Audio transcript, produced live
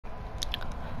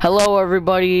Hello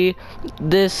everybody,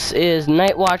 this is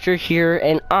Night Watcher here,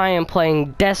 and I am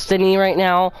playing Destiny right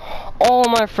now. All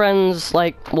of my friends,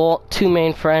 two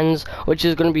main friends, which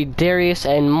is going to be Darius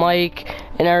and Mike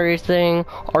and everything,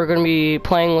 are going to be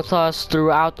playing with us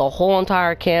throughout the whole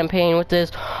entire campaign with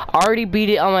this. I already beat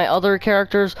it on my other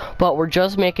characters, but we're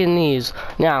just making these.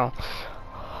 Now,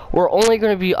 we're only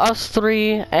going to be us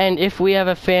three, and if we have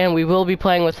a fan, we will be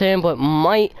playing with him, but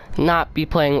might not be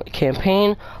playing with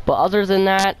campaign. But other than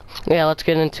that, yeah, let's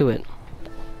get into it.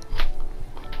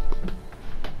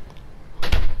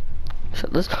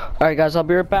 Shut this. Alright guys, I'll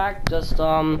be right back. Just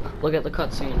look at the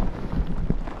cutscene.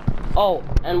 Oh,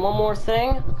 and one more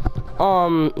thing.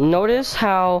 Notice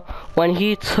how when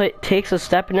he takes a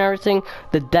step and everything,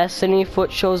 the Destiny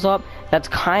foot shows up. That's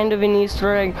kind of an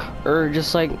Easter egg, or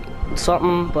just like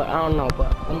something, but I don't know.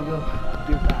 But let me go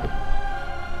do that.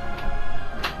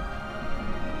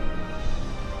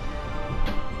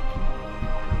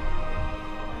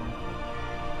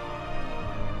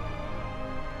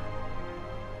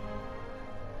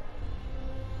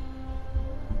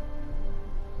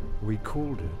 We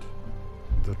called it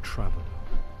the Traveler,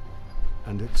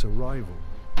 and its arrival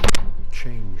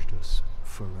changed us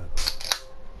forever.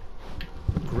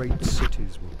 Great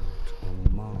cities were built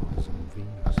on Mars and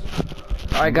Venus.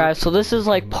 Alright guys, so this is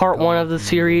like part 1 of the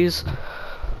series.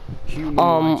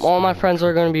 All my friends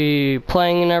are going to be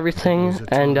playing and everything,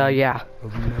 and yeah.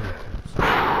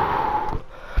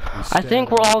 I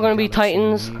think we're all going to be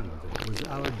Titans.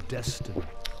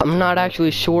 I'm not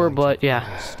actually sure, but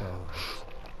yeah.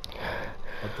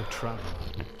 But the Traveler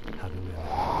had an enemy,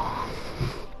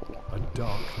 a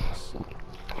darkness.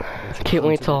 Can't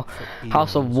wait till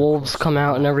House of Wolves come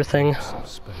out and everything.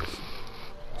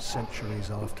 Centuries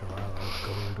after our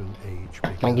golden age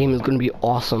began, my game is gonna be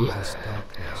awesome.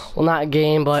 Well, not a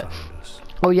game, but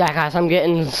oh yeah, guys, I'm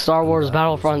getting Star Wars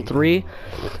Battlefront 3.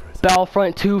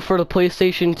 Battlefront 2 for the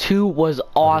PlayStation 2 was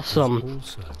awesome.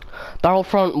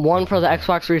 Battlefront 1 for the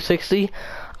Xbox 360.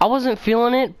 I wasn't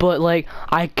feeling it, but like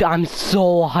I'm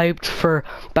so hyped for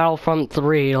Battlefront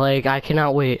 3. Like I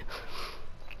cannot wait.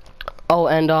 Oh,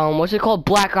 and what's it called?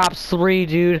 Black Ops 3,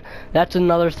 dude. That's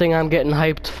another thing I'm getting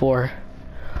hyped for.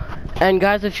 And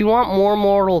guys, if you want more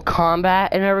Mortal Kombat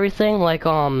and everything, like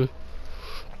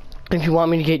if you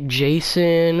want me to get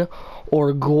Jason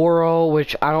or Goro,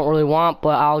 which I don't really want,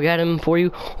 but I'll get him for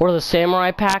you, or the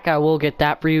Samurai Pack, I will get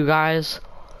that for you guys.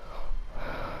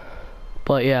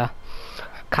 But yeah.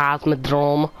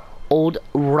 Cosmodrome, Old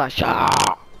Russia.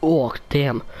 Oh,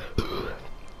 damn.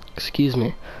 Excuse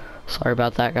me. Sorry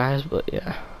about that, guys, but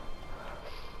yeah.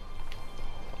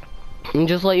 And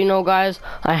just let you know, guys,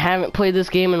 I haven't played this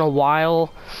game in a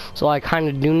while, so I kind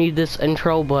of do need this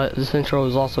intro, but this intro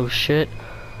is also shit.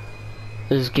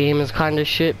 This game is kind of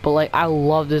shit, but like, I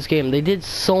love this game. They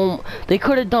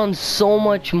could have done so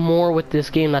much more with this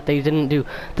game that they didn't do.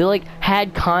 They like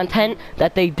had content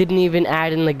that they didn't even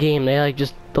add in the game. They like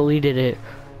just deleted it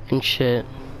and shit.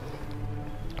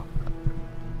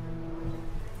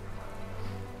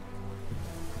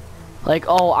 Like,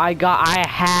 oh, I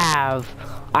have,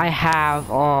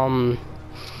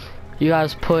 you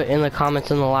guys put in the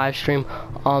comments in the live stream,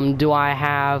 do I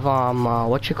have,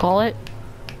 what you call it?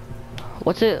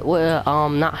 What's it,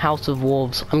 not House of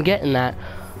Wolves, I'm getting that,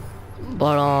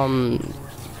 but,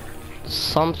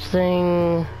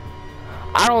 something,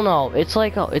 I don't know, it's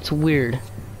like, it's weird.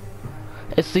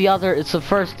 It's the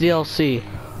first DLC.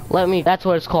 That's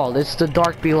what it's called, it's The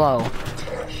Dark Below.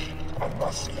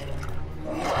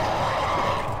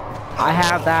 I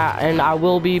have that, and I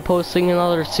will be posting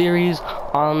another series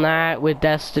on that with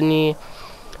Destiny.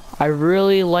 I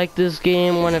really liked this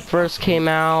game when it first came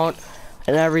out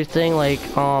and everything. Like,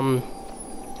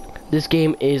 this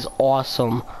game is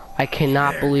awesome. I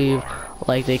cannot believe,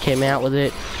 like, they came out with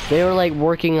it. They were, like,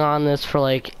 working on this for,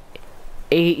 like,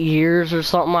 8 years or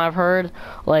something, I've heard.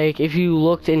 Like, if you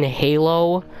looked in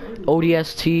Halo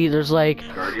ODST, there's like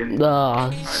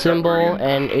the symbol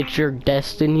and it's your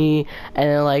destiny, and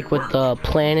then like with the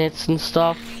planets and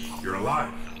stuff. You're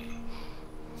alive.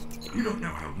 You don't know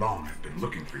how long I've been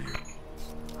looking for you.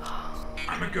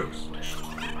 I'm a ghost.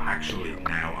 Actually,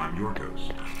 now I'm your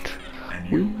ghost.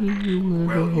 And you,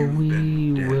 well, you've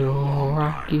been dead a long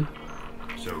time.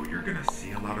 So you're gonna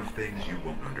see a lot of things you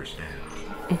won't understand.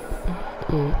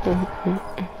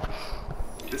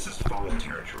 This is fallen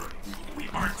territory. We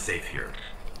aren't safe here.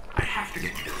 I have to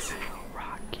get you to the city.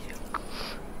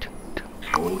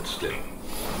 Hold still.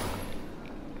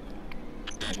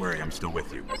 Don't worry, I'm still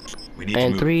with you. We need to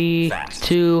move 3, fast.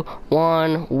 2,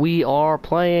 1, we are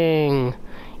playing.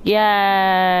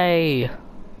 Yay!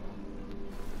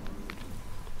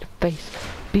 Face,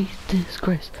 beast,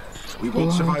 disgrace. We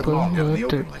won't survive long out in the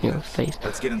open like your this. face.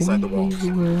 Let's get inside the walls.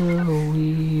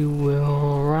 We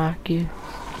will rock you.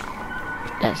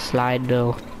 That slide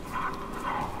though.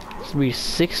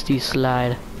 360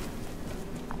 slide.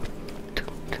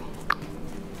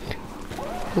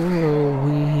 We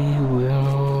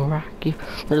will rock you.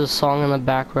 There's a song in the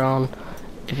background.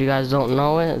 If you guys don't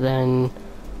know it, then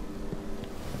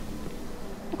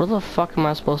where the fuck am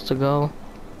I supposed to go?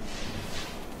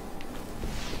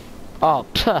 Oh,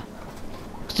 pah.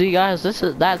 See guys,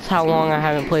 that's how long I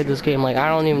haven't played this game. Like I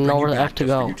don't even know where the F to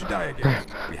go.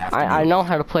 I know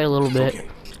how to play a little bit. Okay.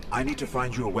 I need to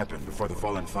find you a weapon before the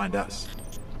Fallen find us.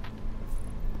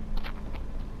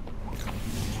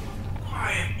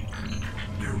 Quiet.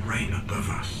 They're right above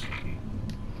us.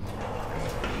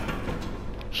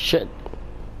 Shit.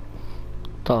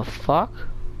 The fuck?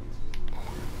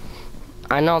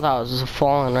 I know that was a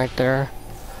Fallen right there.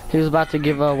 He was about to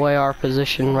give away our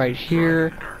position right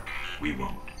here. We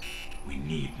won't. We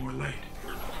need more light.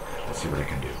 Let's see what I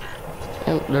can do.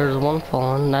 And there's one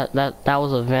Fallen. That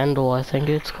was a Vandal, I think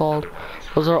it's called.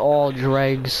 Those are all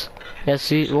dregs. Yeah,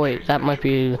 see, wait, that might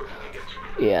be,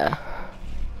 yeah.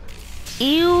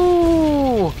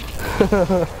 Ew!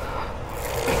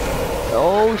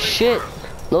 Oh shit!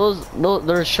 Those,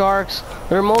 they're sharks.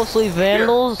 They're mostly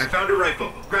Vandals. Here, I found a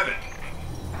rifle. Grab it.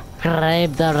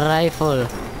 Grab the rifle.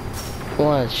 I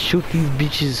wanna shoot these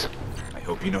bitches. I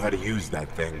hope you know how to use that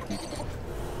thing.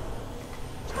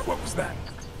 What was that?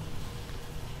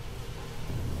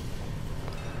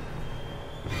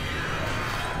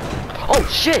 Oh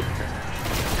shit!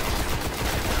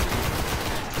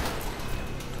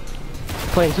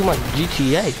 Playing too much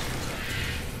GTA.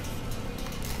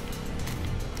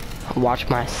 Watch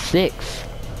my 6.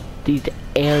 These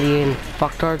alien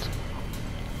fucktards.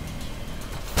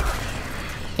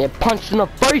 Get punched in the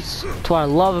face! That's what I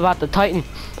love about the Titan.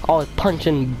 Always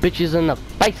punching bitches in the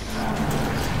face.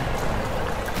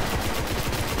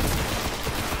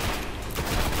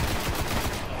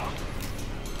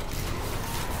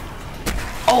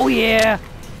 Oh yeah!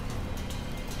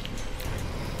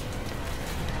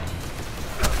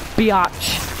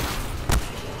 Biatch!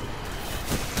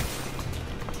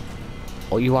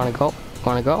 Oh, you wanna go?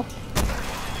 Wanna go?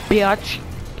 Biatch!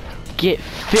 Get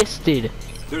fisted!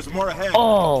 There's more ahead.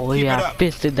 Oh Keep yeah,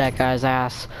 fisted that guy's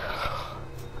ass.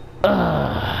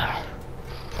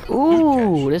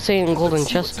 Ooh, this ain't a golden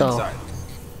chest though. Inside.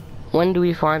 When do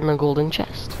we find the golden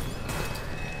chest?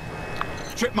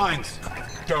 Trip mines.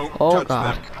 Don't Oh touch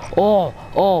god. them.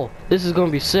 Oh, this is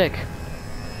gonna be sick.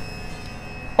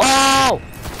 Oh!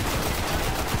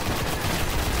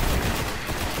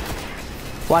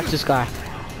 Watch this guy.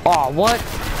 Oh, what?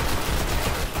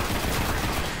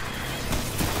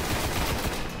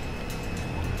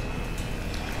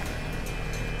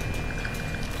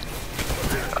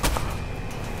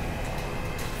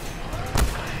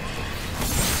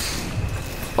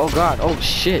 Oh god, oh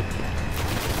shit.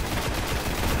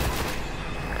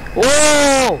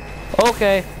 Whoa!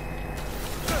 Okay.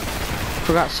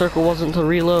 Forgot circle wasn't to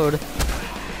reload.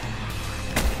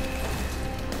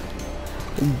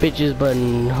 Bitches but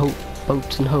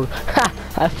boats and hoes. Ha!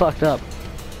 I fucked up.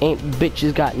 Ain't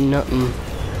bitches got nothing.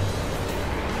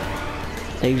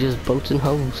 They just boats and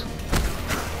hoes.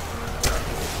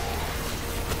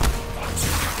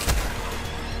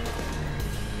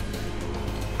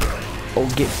 Oh,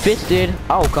 get fisted.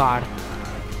 Oh god.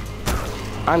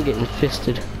 I'm getting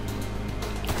fisted.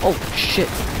 Oh shit.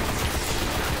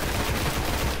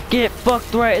 Get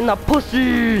fucked right in the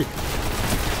pussy.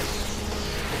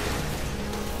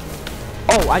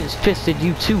 Oh, I just fisted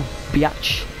you too,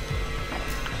 biatch.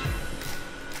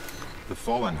 The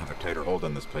Fallen have a tighter hold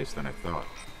on this place than I thought.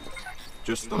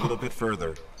 Just a little bit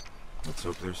further. Let's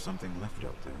hope there's something left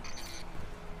out there.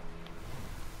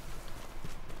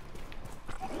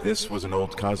 This was an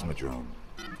old Cosmodrome.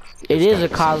 It is a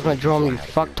Cosmodrome, you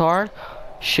fucktard.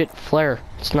 Shit, flare.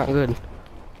 It's not good.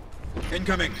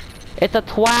 Incoming! It's a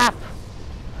twap!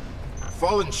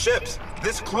 Fallen ships!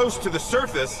 This close to the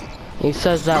surface! He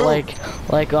says that like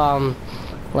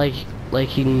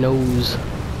he knows.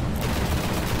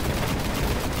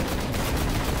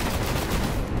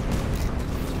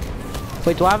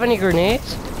 Wait, do I have any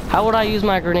grenades? How would I use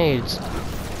my grenades?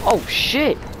 Oh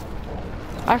shit!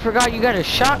 I forgot you got a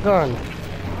shotgun.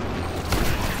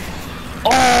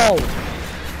 Oh!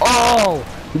 Oh!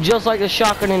 Just like the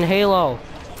shotgun in Halo.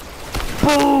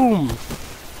 Boom!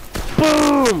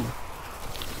 Boom!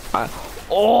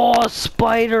 Oh,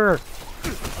 spider!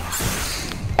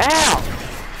 Ow!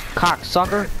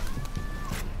 Cocksucker.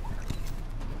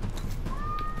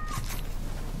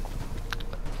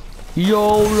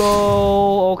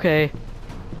 YOLO! Okay.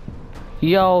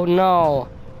 Yo, no.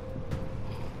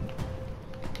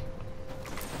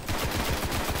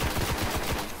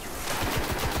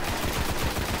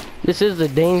 This is the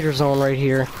danger zone right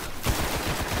here.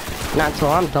 Not till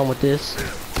I'm done with this.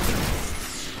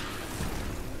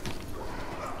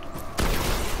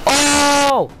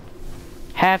 Oh!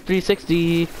 Half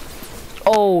 360.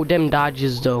 Oh, them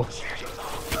dodges though.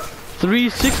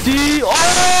 360.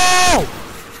 Oh!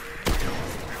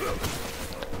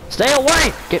 Stay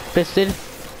away! Get fisted.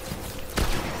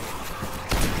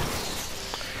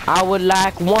 I would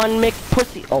like one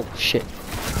McPussy. Oh shit.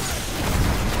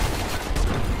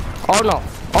 Oh no.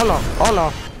 Oh no. Oh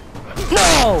no.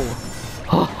 No!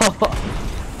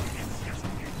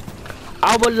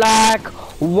 I would like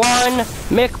one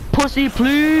McPussy,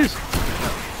 please.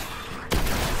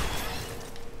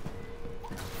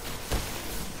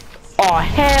 Oh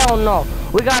hell no!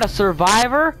 We got a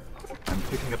survivor? I'm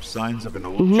picking up signs of an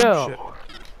old No. ship.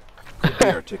 Could be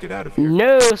our ticket out of here.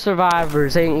 No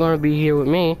survivors ain't gonna be here with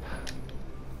me.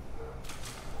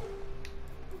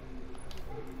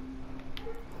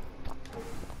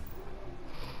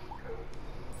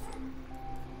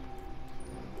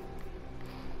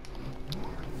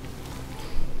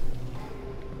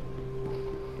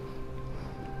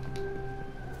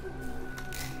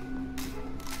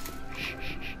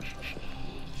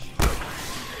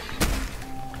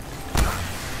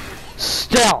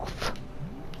 Stealth.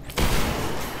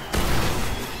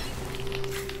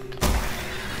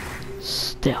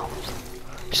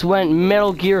 Stealth. Just went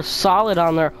Metal Gear Solid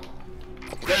on there.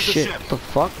 There's the Shit, ship. what the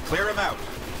fuck? Clear him out.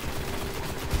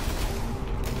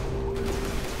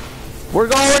 We're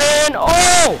going in.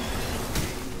 Oh!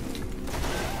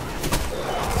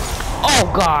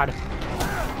 Oh god.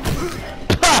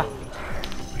 Pah!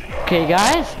 Okay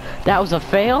guys, that was a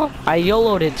fail. I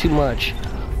YOLO'd it too much.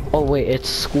 Oh wait, it's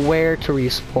square to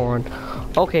respawn.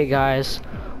 Okay guys,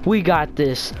 we got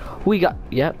this. We got,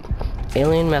 yep,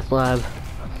 alien meth lab.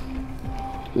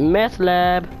 Meth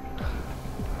lab.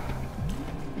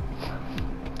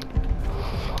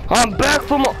 I'm back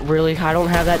from, really? I don't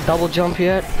have that double jump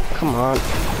yet? Come on.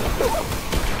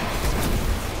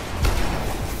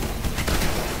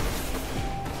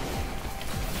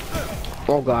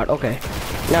 Oh god, okay.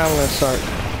 Now I'm gonna start.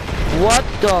 What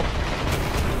the?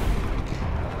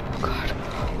 Oh god.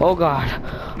 Oh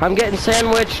god. I'm getting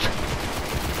sandwiched.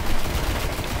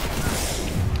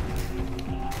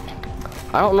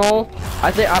 I don't know.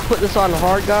 I think I put this on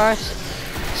hard, guys.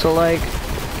 So like,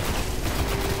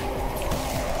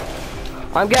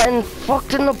 I'm getting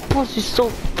fucked in the pussy so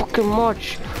fucking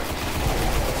much.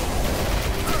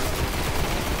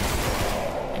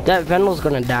 That Vendal's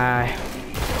gonna die.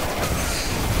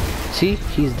 See?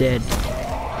 He's dead.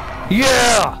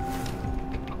 Yeah!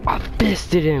 I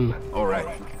fisted him. Alright,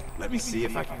 let me see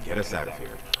if I can get us out of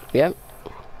here. Yep.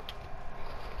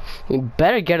 You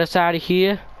better get us out of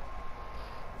here.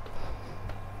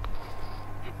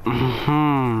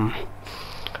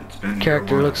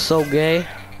 Character looks so gay.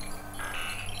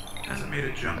 Hasn't made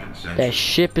a jump in That centuries.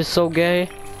 ship is so gay.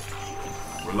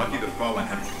 We're lucky the Fallen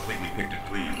haven't completely picked it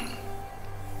clean.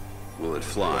 Will it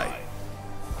fly?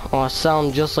 Oh, I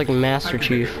sound just like I Master can make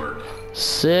Chief. it work.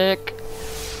 Sick.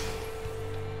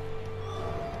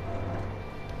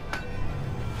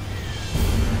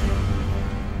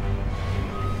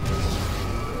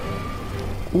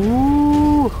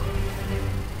 Ooh.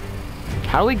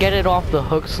 How do we get it off the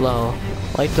hook slow?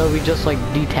 Like, do we just like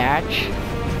detach?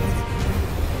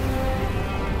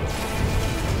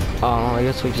 Oh, I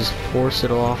guess we just force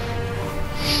it off.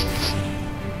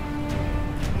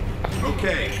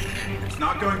 Okay, it's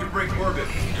not going to break orbit,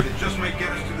 but it just might get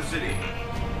us to the city.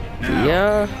 Now,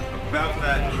 Yeah. about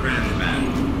that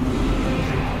transmat.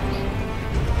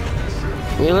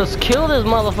 Yeah, let's kill this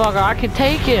motherfucker. I can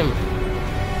take him.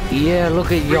 Yeah,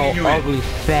 look at your Bringing you in. ugly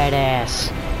fat ass.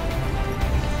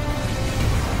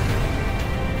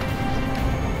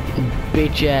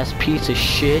 Bitch ass piece of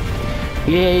shit.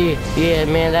 Yeah,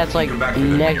 man, that's like Come back to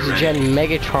the next new gen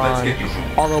Let's Megatron. get you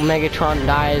home. Although Megatron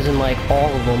dies in like all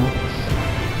of them.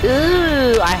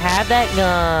 Ooh, I have that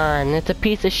gun. It's a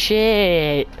piece of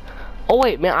shit. Oh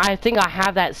wait, man, I think I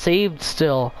have that saved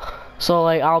still. So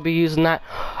like, I'll be using that.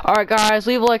 Alright guys,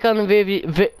 leave a like on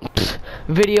the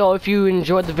video if you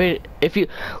enjoyed the video. If you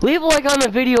leave a like on the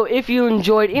video if you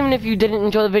enjoyed, even if you didn't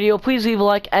enjoy the video, please leave a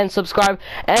like and subscribe.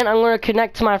 And I'm gonna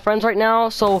connect to my friends right now,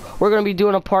 so we're gonna be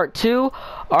doing a part 2.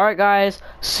 Alright guys,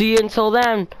 see you until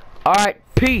then. Alright,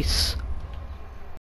 peace.